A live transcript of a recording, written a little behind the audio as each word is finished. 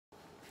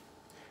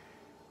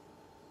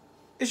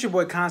It's your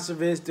boy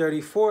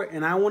Conservative34,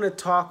 and I want to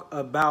talk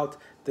about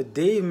the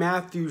Dave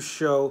Matthews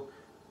Show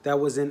that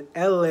was in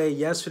LA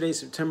yesterday,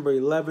 September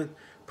 11th,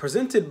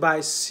 presented by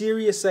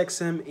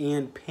SiriusXM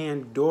and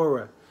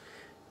Pandora.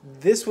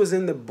 This was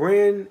in the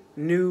brand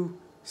new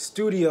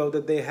studio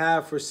that they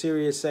have for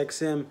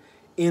SiriusXM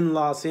in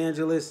Los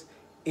Angeles,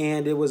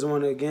 and it was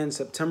on again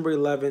September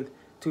 11th,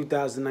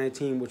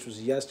 2019, which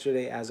was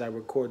yesterday as I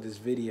record this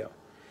video.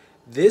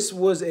 This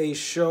was a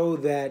show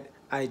that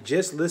I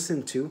just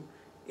listened to.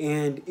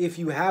 And if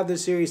you have the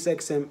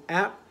SiriusXM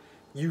app,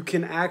 you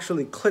can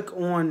actually click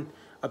on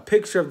a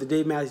picture of the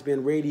Dave Matthews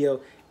Band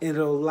radio, and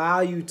it'll allow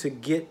you to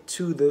get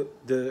to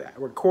the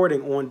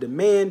recording on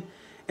demand.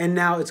 And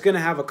now it's going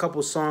to have a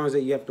couple songs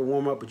that you have to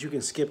warm up, but you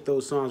can skip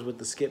those songs with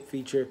the skip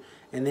feature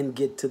and then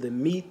get to the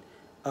meat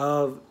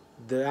of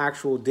the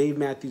actual Dave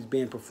Matthews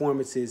Band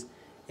performances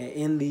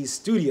in these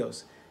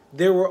studios.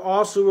 There were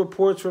also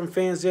reports from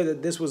fans there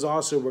that this was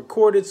also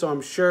recorded, so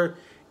I'm sure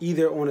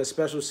either on a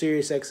special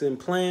SiriusXM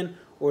plan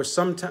or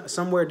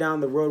somewhere down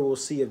the road we'll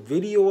see a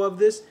video of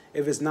this,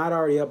 if it's not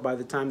already up by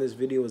the time this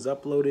video is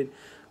uploaded.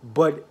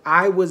 But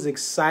I was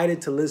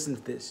excited to listen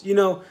to this. You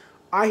know,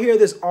 I hear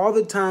this all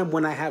the time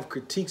when I have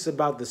critiques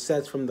about the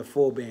sets from the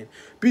full band.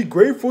 Be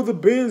grateful the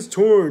band's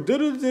torn.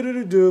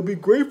 Be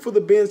grateful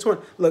the band's torn.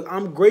 Look,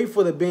 I'm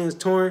grateful the band's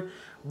torn,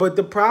 but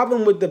the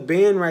problem with the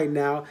band right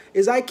now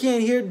is I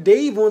can't hear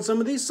Dave on some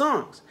of these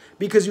songs,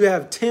 because you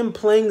have Tim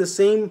playing the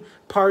same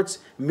parts,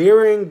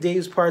 mirroring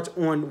Dave's parts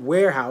on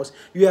Warehouse.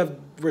 You have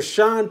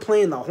Rashawn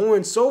playing the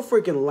horn so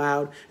freaking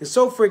loud and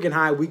so freaking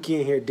high we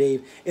can't hear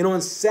Dave. And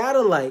on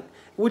Satellite,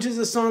 which is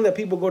a song that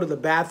people go to the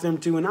bathroom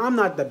to, and I'm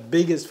not the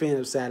biggest fan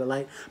of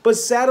Satellite, but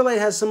Satellite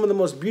has some of the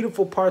most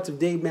beautiful parts of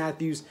Dave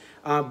Matthews,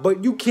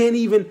 but you can't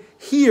even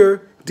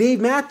hear Dave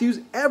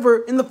Matthews ever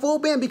in the full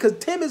band because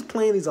Tim is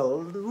playing these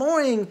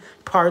annoying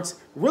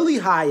parts really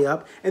high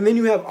up, and then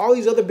you have all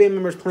these other band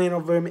members playing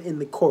over him in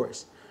the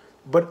chorus.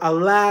 But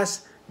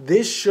alas,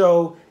 this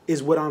show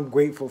is what I'm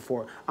grateful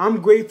for.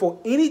 I'm grateful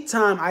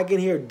anytime I can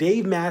hear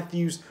Dave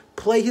Matthews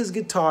play his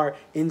guitar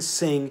and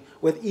sing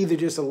with either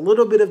just a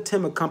little bit of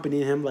Tim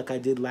accompanying him like I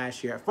did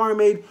last year at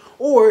Farm Aid,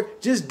 or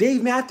just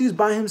Dave Matthews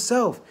by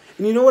himself.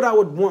 And you know what I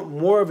would want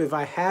more of if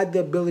I had the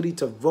ability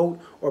to vote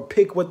or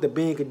pick what the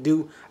band could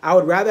do? I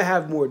would rather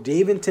have more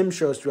Dave and Tim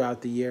shows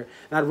throughout the year,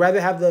 and I'd rather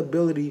have the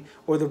ability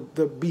or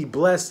be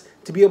blessed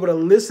to be able to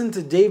listen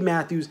to Dave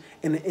Matthews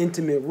in an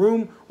intimate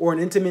room or an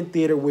intimate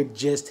theater with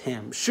just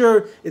him.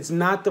 Sure, it's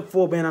not the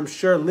full band. I'm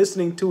sure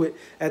listening to it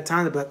at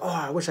times I'd be like, oh,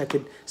 I wish I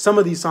could, some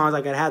of these songs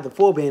I could have the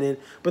full band in.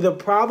 But the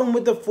problem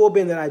with the full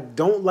band that I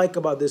don't like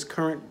about this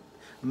current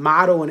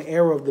motto and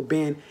era of the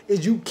band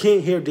is you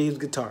can't hear Dave's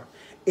guitar.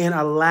 And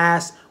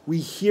alas, we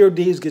hear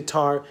Dave's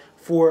guitar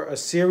for a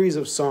series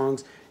of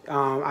songs.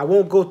 I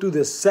won't go through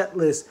the set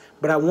list,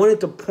 but I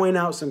wanted to point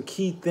out some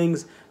key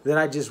things that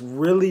I just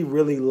really,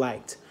 really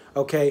liked.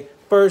 Okay,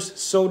 first,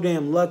 So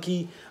Damn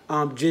Lucky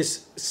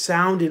just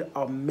sounded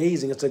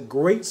amazing. It's a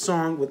great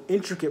song with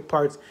intricate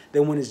parts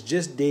that when it's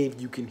just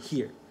Dave, you can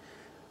hear.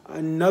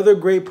 Another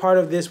great part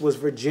of this was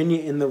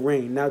Virginia in the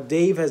Rain. Now,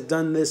 Dave has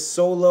done this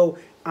solo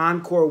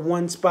Encore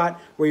 1 spot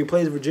where he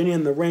plays Virginia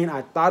in the Rain.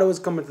 I thought it was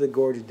Coming to the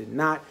Gorge. It did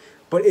not.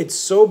 But it's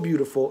so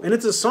beautiful. And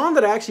it's a song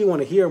that I actually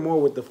want to hear more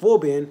with the full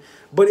band.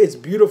 But it's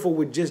beautiful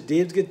with just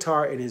Dave's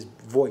guitar and his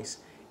voice.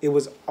 It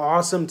was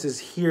awesome to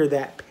hear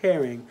that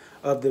pairing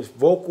of the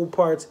vocal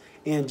parts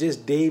and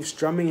just Dave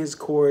strumming his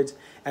chords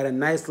at a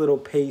nice little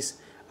pace,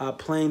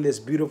 playing this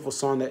beautiful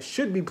song that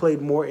should be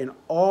played more in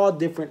all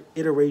different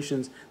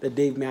iterations that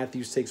Dave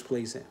Matthews takes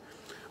place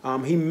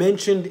in. He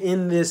mentioned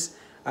in this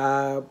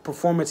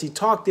performance, he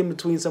talked in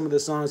between some of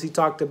the songs, he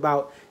talked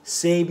about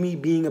Save Me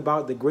being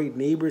about the great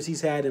neighbors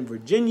he's had in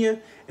Virginia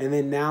and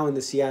then now in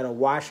the Seattle,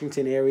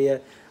 Washington area.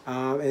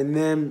 And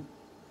then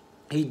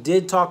he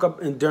did talk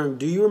up and during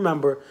Do You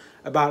Remember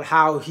about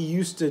how he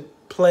used to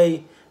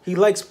play, he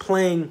likes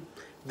playing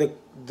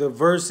the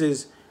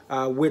verses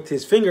with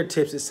his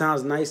fingertips. It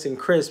sounds nice and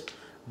crisp,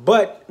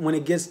 but when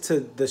it gets to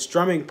the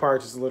strumming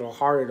parts, it's a little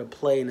harder to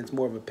play and it's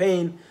more of a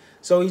pain.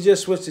 So he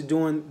just switched to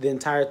doing the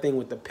entire thing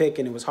with the pick,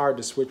 and it was hard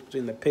to switch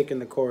between the pick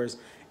and the chorus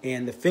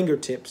and the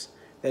fingertips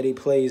that he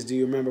plays, Do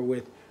You Remember,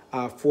 with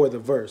for the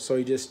verse. So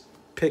he just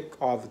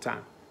pick all the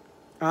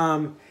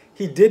time.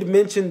 He did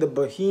mention the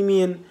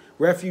Bohemian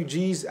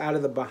refugees out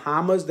of the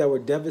Bahamas that were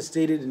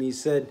devastated, and he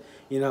said,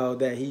 you know,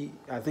 that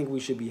I think we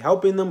should be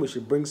helping them. We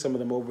should bring some of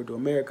them over to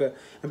America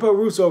and put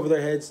roofs over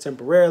their heads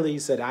temporarily. He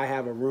said, I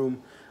have a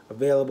room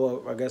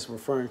available, I guess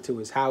referring to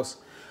his house.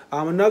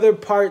 Another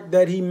part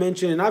that he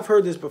mentioned, and I've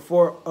heard this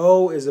before,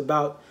 is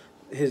about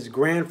his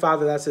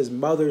grandfather. That's his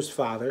mother's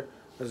father.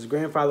 His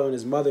grandfather on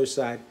his mother's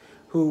side,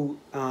 who,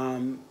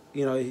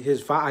 you know,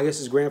 I guess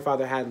his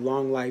grandfather had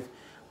long life,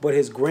 but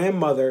his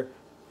grandmother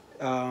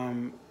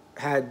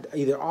had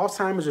either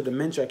Alzheimer's or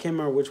dementia. I can't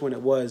remember which one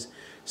it was.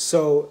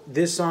 So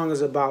this song is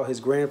about his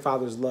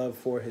grandfather's love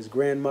for his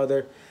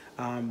grandmother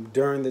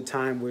during the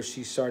time where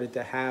she started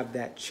to have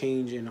that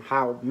change in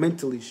how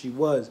mentally she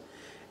was.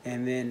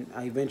 And then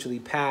eventually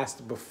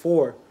passed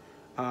before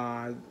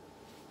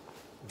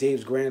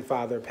Dave's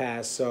grandfather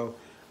passed. So,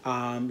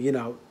 you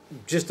know,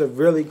 just a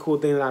really cool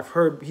thing that I've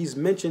heard. He's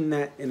mentioned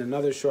that in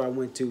another show I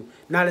went to,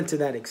 not into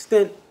that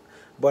extent,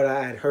 but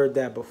I had heard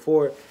that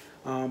before.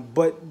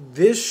 But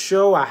this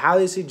show, I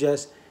highly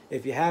suggest,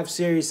 if you have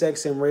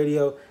SiriusXM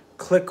Radio,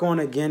 click on,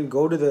 again,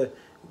 go to the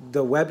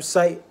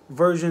website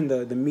version,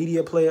 the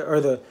media player, or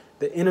the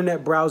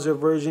internet browser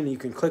version. You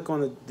can click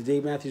on the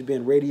Dave Matthews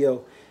Band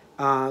Radio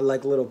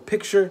like little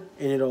picture,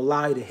 and it'll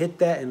allow you to hit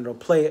that, and it'll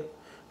play it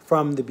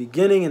from the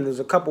beginning. And there's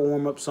a couple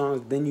warm-up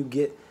songs. Then you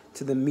get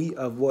to the meat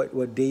of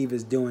what Dave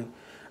is doing.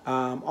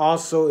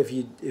 Also, if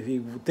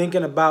you're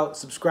thinking about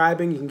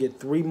subscribing, you can get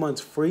 3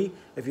 months free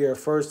if you're a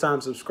first-time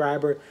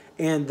subscriber.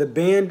 And the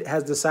band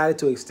has decided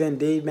to extend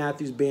Dave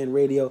Matthews Band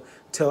Radio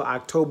till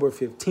October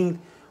 15th.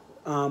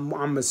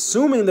 I'm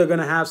assuming they're going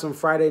to have some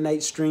Friday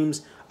night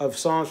streams of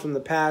songs from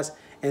the past.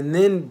 And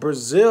then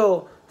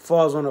Brazil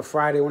falls on a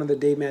Friday. One of the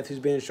Dave Matthews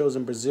Band shows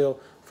in Brazil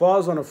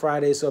falls on a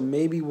Friday, so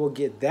maybe we'll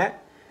get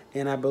that.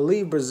 And I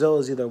believe Brazil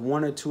is either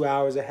 1 or 2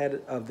 hours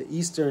ahead of the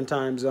Eastern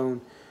time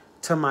zone,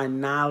 to my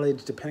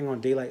knowledge, depending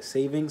on daylight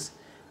savings.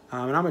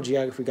 And I'm a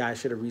geography guy. I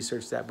should have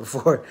researched that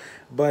before.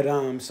 But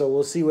so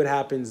we'll see what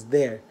happens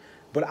there.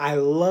 But I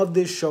love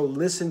this show.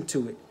 Listen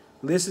to it.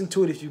 Listen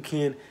to it if you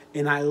can.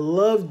 And I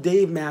love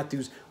Dave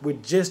Matthews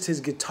with just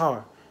his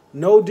guitar.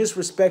 No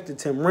disrespect to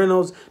Tim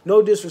Reynolds.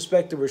 No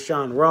disrespect to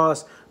Rashawn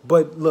Ross.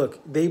 But look,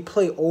 they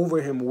play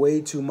over him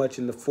way too much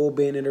in the full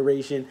band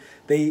iteration.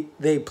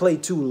 They play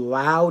too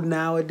loud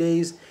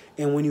nowadays.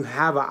 And when you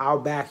have a I'll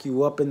Back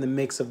You Up in the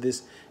mix of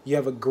this, you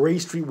have a Gray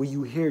Street where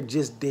you hear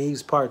just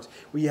Dave's parts.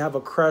 Where you have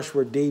a Crush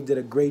where Dave did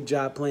a great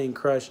job playing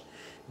Crush.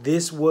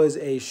 This was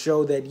a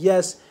show that,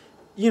 yes,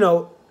 you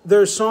know,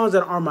 there are songs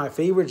that are my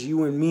favorites,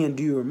 You and Me and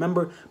Do You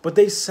Remember, but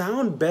they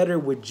sound better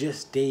with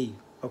just Dave.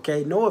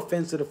 Okay, no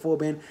offense to the full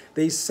band.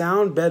 They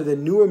sound better. The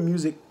newer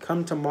music,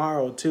 Come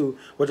Tomorrow too,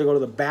 which I go to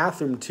the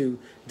bathroom to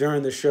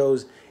during the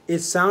shows, it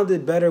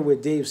sounded better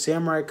with Dave.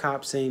 Samurai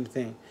Cop, same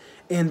thing.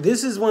 And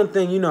this is one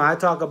thing, you know, I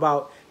talk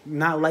about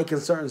not liking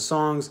certain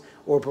songs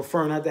or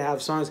prefer not to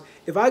have songs.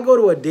 If I go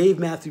to a Dave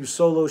Matthews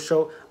solo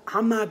show,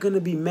 I'm not going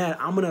to be mad.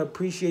 I'm going to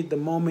appreciate the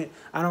moment.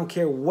 I don't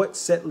care what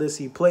set list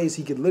he plays.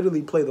 He could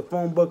literally play the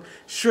phone book.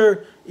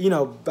 Sure, you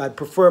know, I'd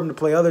prefer him to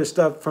play other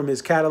stuff from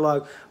his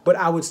catalog, but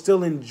I would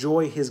still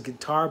enjoy his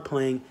guitar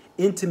playing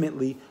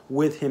intimately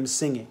with him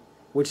singing,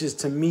 which is,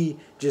 to me,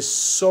 just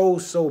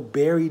so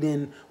buried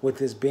in what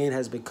this band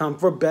has become,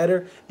 for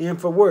better and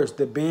for worse.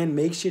 The band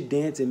makes you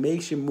dance, it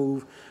makes you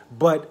move,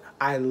 but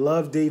I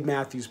love Dave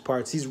Matthews'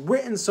 parts. He's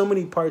written so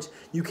many parts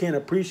you can't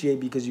appreciate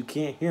because you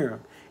can't hear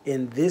him.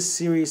 And this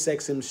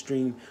SiriusXM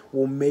stream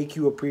will make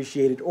you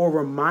appreciate it or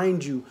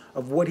remind you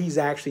of what he's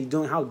actually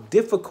doing, how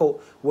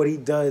difficult what he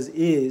does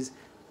is.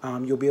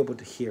 You'll be able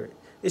to hear it.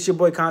 It's your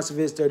boy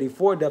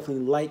Conserviz34.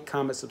 Definitely like,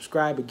 comment,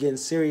 subscribe. Again,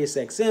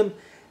 SiriusXM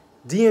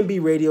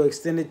DMB Radio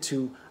extended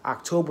to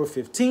October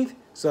 15th.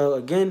 So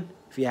again,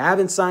 if you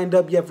haven't signed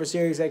up yet for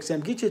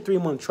SiriusXM, get your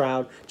 3-month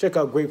trial. Check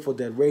out Grateful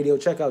Dead Radio.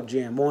 Check out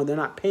Jam On. They're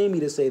not paying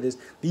me to say this.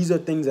 These are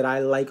things that I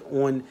like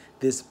on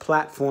this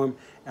platform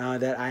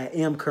that I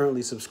am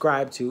currently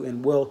subscribed to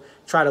and will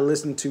try to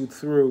listen to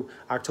through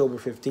October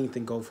 15th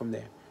and go from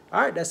there.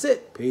 All right, that's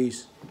it.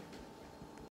 Peace.